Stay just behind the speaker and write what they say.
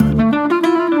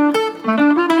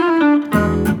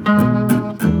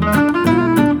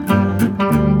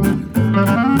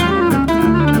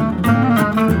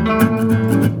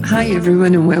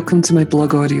everyone, and welcome to my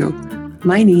blog audio.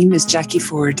 My name is Jacquie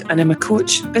Forde, and I'm a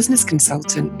coach, business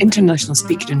consultant, international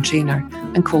speaker and trainer,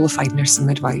 and qualified nurse and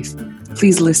midwife.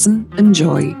 Please listen,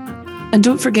 enjoy, and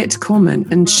don't forget to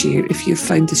comment and share if you've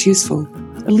found this useful,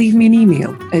 or leave me an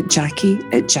email at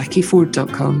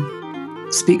jackie@jackieforde.com.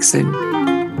 Speak soon.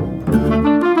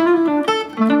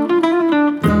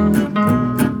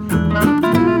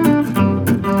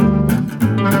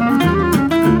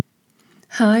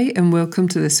 Hi, and welcome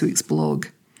to this week's blog.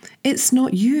 It's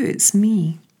not you, it's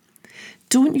me.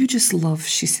 Don't you just love,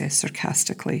 she says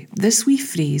sarcastically, this wee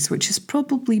phrase which has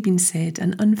probably been said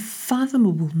an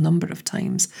unfathomable number of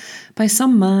times by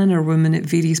some man or woman at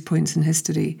various points in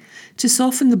history to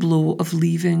soften the blow of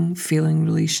leaving, failing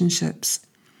relationships.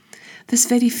 This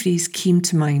very phrase came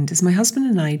to mind as my husband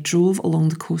and I drove along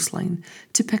the coastline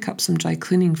to pick up some dry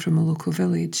cleaning from a local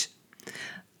village.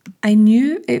 I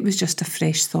knew it was just a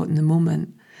fresh thought in the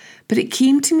moment, but it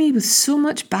came to me with so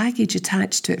much baggage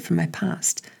attached to it from my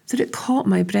past that it caught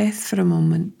my breath for a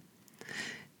moment.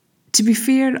 To be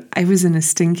fair, I was in a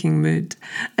stinking mood,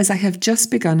 as I have just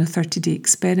begun a 30-day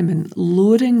experiment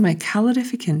lowering my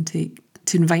calorific intake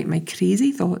to invite my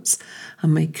crazy thoughts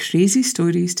and my crazy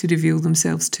stories to reveal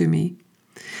themselves to me.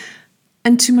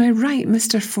 And to my right,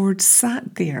 Mr. Forde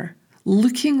sat there,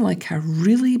 looking like a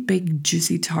really big,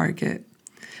 juicy target,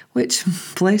 which,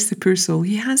 bless the poor soul,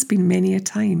 he has been many a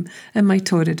time in my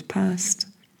torrid past.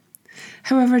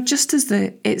 However, just as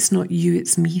the "it's not you,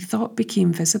 it's me" thought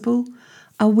became visible,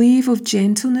 a wave of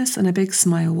gentleness and a big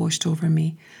smile washed over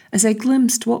me as I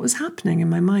glimpsed what was happening in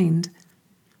my mind.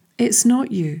 It's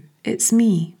not you, it's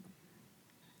me.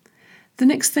 The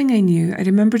next thing I knew, I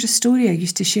remembered a story I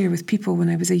used to share with people when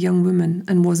I was a young woman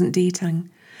and wasn't dating.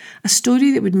 A story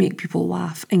that would make people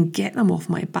laugh and get them off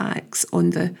my backs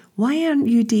on the "why aren't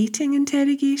you dating?"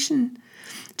 interrogation.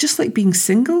 Just like being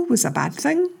single was a bad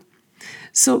thing.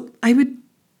 So I would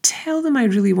tell them I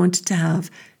really wanted to have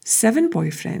 7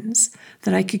 boyfriends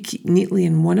that I could keep neatly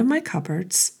in one of my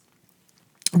cupboards,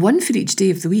 one for each day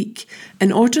of the week,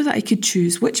 in order that I could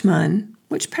choose which man,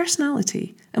 which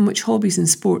personality, and which hobbies and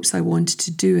sports I wanted to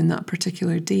do in that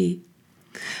particular day.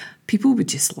 People would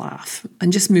just laugh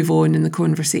and just move on in the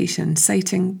conversation,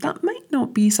 citing that might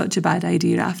not be such a bad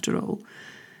idea after all.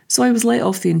 So I was let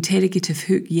off the interrogative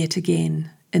hook yet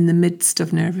again, in the midst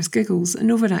of nervous giggles and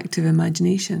overactive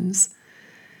imaginations.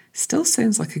 Still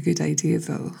sounds like a good idea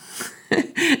though.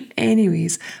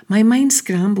 Anyways, my mind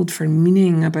scrambled for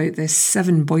meaning about this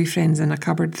 7 boyfriends in a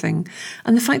cupboard thing,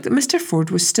 and the fact that Mr.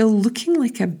 Forde was still looking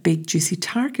like a big juicy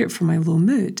target for my low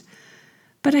mood.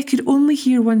 But I could only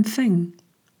hear one thing.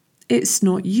 It's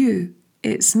not you,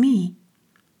 it's me.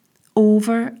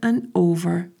 Over and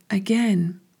over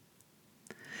again.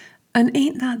 And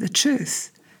ain't that the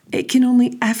truth? It can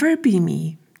only ever be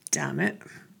me, damn it.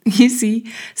 You see,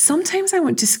 sometimes I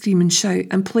want to scream and shout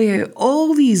and play out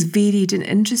all these varied and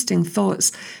interesting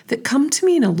thoughts that come to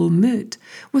me in a low mood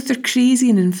with their crazy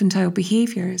and infantile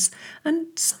behaviours. And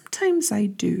sometimes I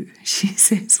do, she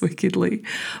says wickedly.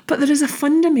 But there is a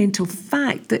fundamental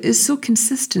fact that is so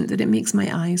consistent that it makes my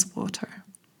eyes water.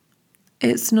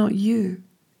 It's not you,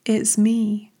 it's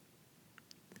me.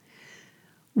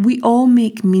 We all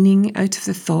make meaning out of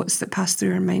the thoughts that pass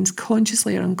through our minds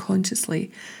consciously or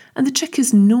unconsciously. And the trick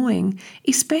is knowing,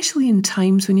 especially in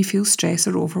times when you feel stress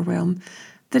or overwhelm,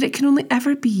 that it can only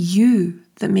ever be you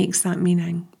that makes that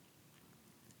meaning.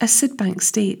 As Sid Banks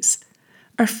states,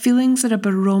 our feelings are a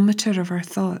barometer of our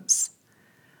thoughts.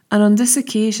 And on this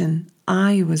occasion,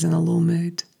 I was in a low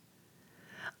mood.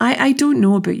 I don't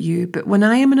know about you, but when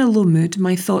I am in a low mood,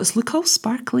 my thoughts look all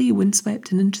sparkly,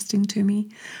 windswept and interesting to me,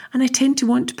 and I tend to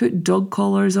want to put dog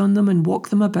collars on them and walk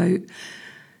them about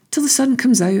till the sun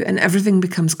comes out and everything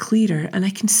becomes clearer and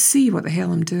I can see what the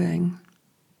hell I'm doing.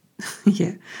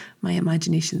 Yeah, my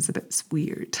imagination's a bit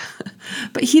weird.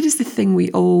 But here is the thing, we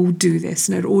all do this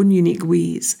in our own unique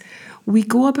ways. We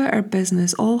go about our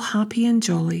business all happy and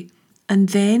jolly, and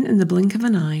then in the blink of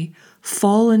an eye,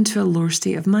 fall into a lower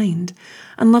state of mind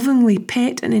and lovingly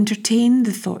pet and entertain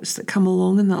the thoughts that come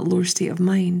along in that lower state of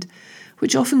mind,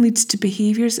 which often leads to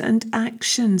behaviours and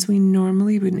actions we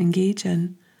normally wouldn't engage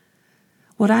in.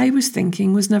 What I was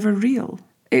thinking was never real.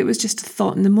 It was just a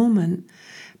thought in the moment,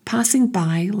 passing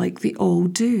by like they all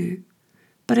do.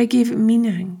 But I gave it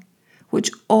meaning, which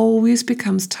always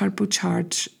becomes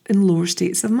turbocharged in lower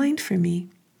states of mind for me.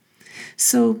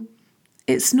 So,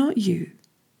 it's not you,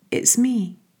 it's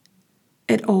me.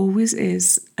 It always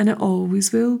is, and it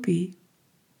always will be.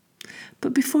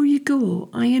 But before you go,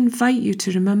 I invite you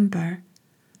to remember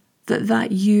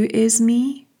that you is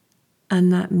me,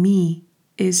 and that me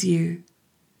is you.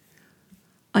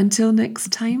 Until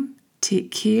next time, take Take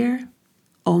care.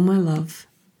 All my love,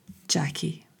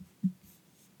 Jacquie.